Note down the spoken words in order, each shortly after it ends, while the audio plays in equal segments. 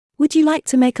Would you like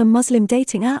to make a Muslim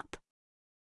dating app?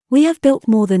 We have built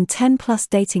more than 10 plus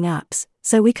dating apps,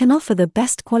 so we can offer the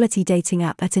best quality dating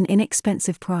app at an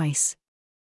inexpensive price.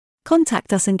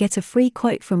 Contact us and get a free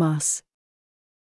quote from us.